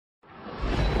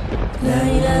لا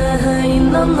إله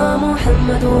إلا الله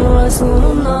محمد رسول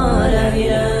الله لا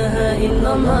إله إلا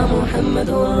الله محمد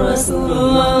رسول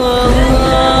الله لا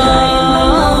إله إلا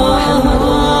الله محمد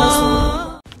رسول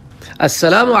الله۔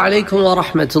 السلام علیکم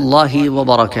ورحمۃ اللہ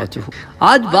وبرکاتہ۔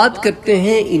 آج بات کرتے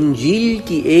ہیں انجیل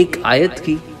کی ایک آیت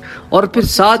کی، اور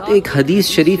پھر ساتھ ایک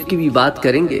حدیث شریف کی بھی بات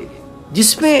کریں گے،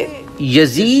 جس میں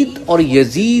یزید اور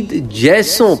یزید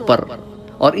جیسوں پر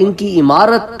اور ان کی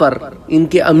امارت پر، ان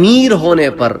کے امیر ہونے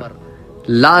پر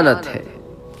لعنت ہے۔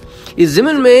 اس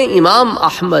ضمن میں امام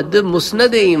احمد،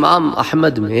 مسند امام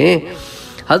احمد میں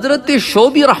حضرت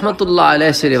شعبی رحمۃ اللہ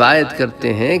علیہ سے روایت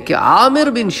کرتے ہیں کہ عامر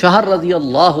بن شہر رضی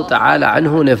اللہ تعالی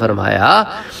عنہ نے فرمایا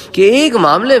کہ ایک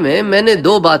معاملے میں میں نے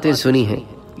دو باتیں سنی ہیں،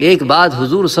 ایک بات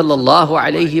حضور صلی اللہ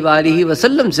علیہ وآلہ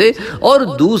وسلم سے اور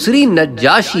دوسری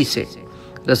نجاشی سے۔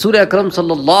 رسول اکرم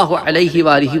صلی اللہ علیہ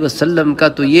وآلہ وسلم کا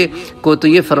تو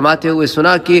یہ فرماتے ہوئے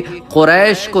سنا کہ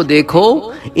قریش کو دیکھو،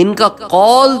 ان کا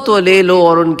قول تو لے لو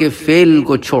اور ان کے فعل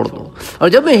کو چھوڑ دو۔ اور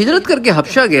جب میں ہجرت کر کے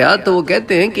حبشہ گیا تو وہ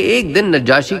کہتے ہیں کہ ایک دن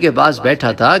نجاشی کے پاس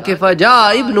بیٹھا تھا کہ فجاء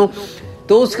ابنو،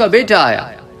 تو اس کا بیٹا آیا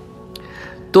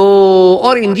تو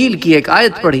اور انجیل کی ایک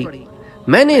آیت پڑھی۔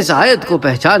 میں نے اس آیت کو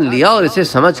پہچان لیا اور اسے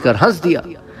سمجھ کر ہنس دیا۔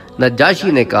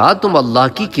 نجاشی نے کہا تم اللہ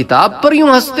کی کتاب پر یوں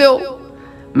ہنستے ہو؟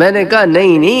 میں نے کہا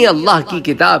نہیں، اللہ کی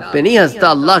کتاب پہ نہیں ہنستا،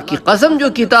 اللہ کی قسم جو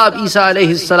کتاب عیسیٰ علیہ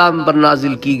السلام پر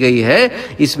نازل کی گئی ہے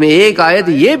اس میں ایک آیت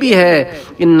یہ بھی ہے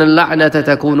ان اللعنۃ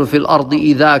تکون فی الارض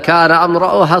اذا کان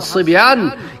امرؤها الصبیان،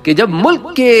 کہ جب ملک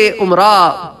کے امراء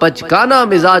بچکانہ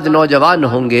مزاج نوجوان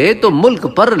ہوں گے تو ملک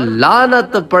پر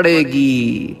لعنت پڑے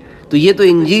گی۔ تو یہ تو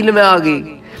انجیل میں آ گئی۔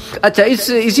 اچھا،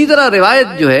 اسی طرح روایت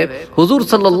جو ہے حضور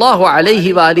صلی اللہ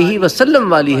علیہ وآلہ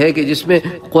وسلم والی ہے کہ جس میں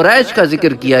قریش کا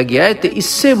ذکر کیا گیا ہے، تو اس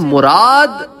سے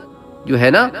مراد جو ہے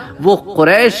نا وہ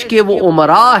قریش کے وہ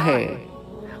عمراء ہیں،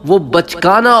 وہ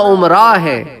بچکانہ عمراء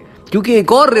ہیں۔ کیونکہ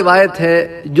ایک اور روایت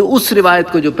ہے جو اس روایت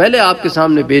کو جو پہلے آپ کے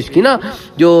سامنے پیش کی نا،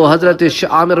 جو حضرت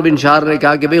عامر بن شہر نے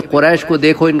کہا کہ بھئی قریش کو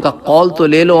دیکھو، ان کا قول تو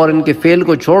لے لو اور ان کے فعل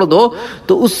کو چھوڑ دو،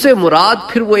 تو اس سے مراد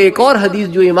پھر وہ ایک اور حدیث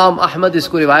جو امام احمد اس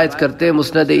کو روایت کرتے ہیں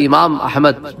مسند امام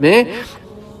احمد میں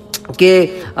کہ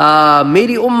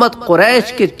میری امت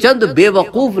قریش کے چند بے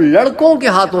وقوف لڑکوں کے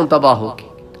ہاتھوں تباہ ہوگی۔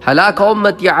 ہلاک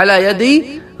امتی علی یدی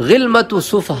غلمت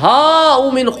سفہاء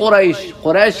من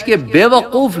قریش کے بے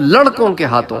وقوف لڑکوں کے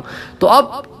ہاتھوں۔ تو اب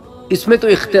اس میں تو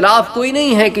اختلاف کوئی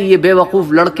نہیں ہے کہ یہ بے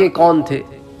وقوف لڑکے کون تھے۔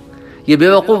 یہ بے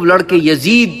وقوف لڑکے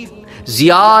یزید،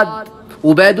 زیاد،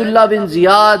 عبید اللہ بن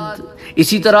زیاد،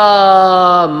 اسی طرح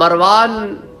مروان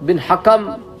بن حکم،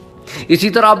 اسی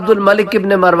طرح عبد الملک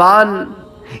ابن مروان،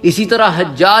 اسی طرح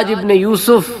حجاج ابن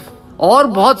یوسف، اور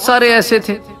بہت سارے ایسے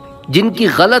تھے جن کی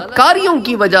غلط کاریوں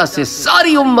کی وجہ سے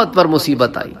ساری امت پر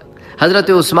مصیبت آئی۔ حضرت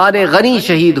عثمان غنی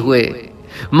شہید ہوئے،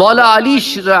 مولا علی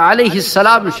علیہ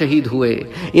السلام شہید ہوئے،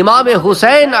 امام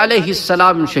حسین علیہ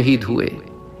السلام شہید ہوئے۔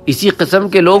 اسی قسم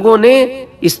کے لوگوں نے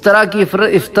اس طرح کی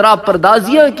افترا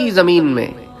پردازیاں کی زمین میں۔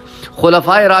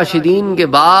 خلفائے راشدین کے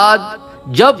بعد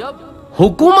جب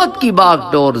حکومت کی باغ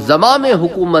ڈور، زمام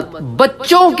حکومت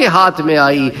بچوں کے ہاتھ میں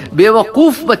آئی، بے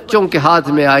وقوف بچوں کے ہاتھ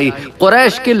میں آئی،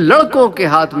 قریش کے لڑکوں کے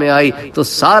ہاتھ میں آئی، تو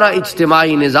سارا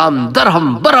اجتماعی نظام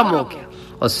درہم برہم ہو گیا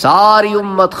اور ساری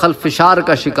امت خلفشار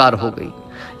کا شکار ہو گئی۔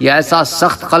 یہ ایسا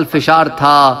سخت خلفشار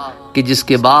تھا کہ جس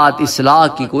کے بعد اصلاح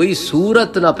کی کوئی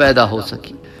صورت نہ پیدا ہو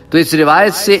سکی۔ تو اس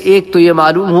روایت سے ایک تو یہ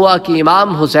معلوم ہوا کہ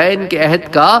امام حسین کے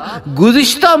عہد کا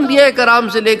گزشتہ انبیاء کرام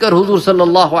سے لے کر حضور صلی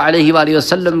اللہ علیہ وآلہ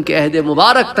وسلم کے عہد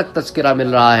مبارک تک تذکرہ مل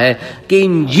رہا ہے کہ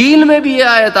انجیل میں بھی یہ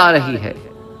آیت آ رہی ہے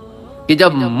کہ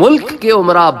جب ملک کے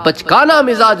عمراء بچکانہ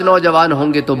مزاج نوجوان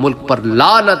ہوں گے تو ملک پر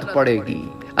لعنت پڑے گی۔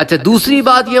 اچھا، دوسری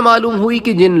بات یہ معلوم ہوئی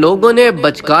کہ جن لوگوں نے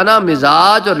بچکانہ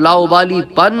مزاج اور لاؤبالی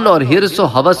پن اور حرص و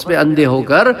ہوس میں اندھے ہو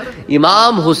کر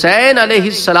امام حسین علیہ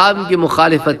السلام کی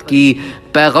مخالفت کی،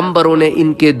 پیغمبروں نے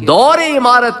ان کے دور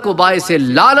امارت کو باعث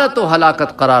لعنت و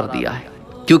ہلاکت قرار دیا ہے۔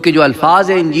 کیونکہ جو الفاظ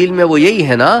ہیں انجیل میں وہ یہی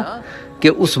ہے نا کہ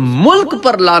اس ملک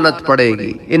پر لعنت پڑے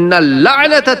گی، ان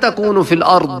اللعنت تکون فی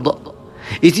الارض۔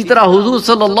 اسی طرح حضور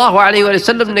صلی اللہ علیہ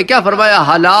وسلم نے کیا فرمایا؟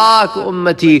 ہلاک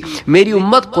امتی، میری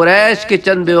امت قریش کے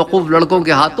چند بے وقوف لڑکوں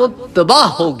کے ہاتھوں تباہ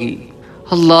ہوگی۔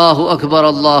 اللہ اکبر،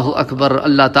 اللہ اکبر۔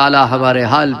 اللہ تعالی ہمارے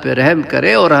حال پہ رحم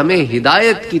کرے اور ہمیں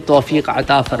ہدایت کی توفیق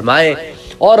عطا فرمائے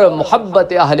اور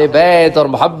محبت اہل بیت اور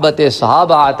محبت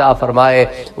صحابہ عطا فرمائے۔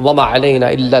 وما علینا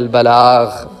الا البلاغ۔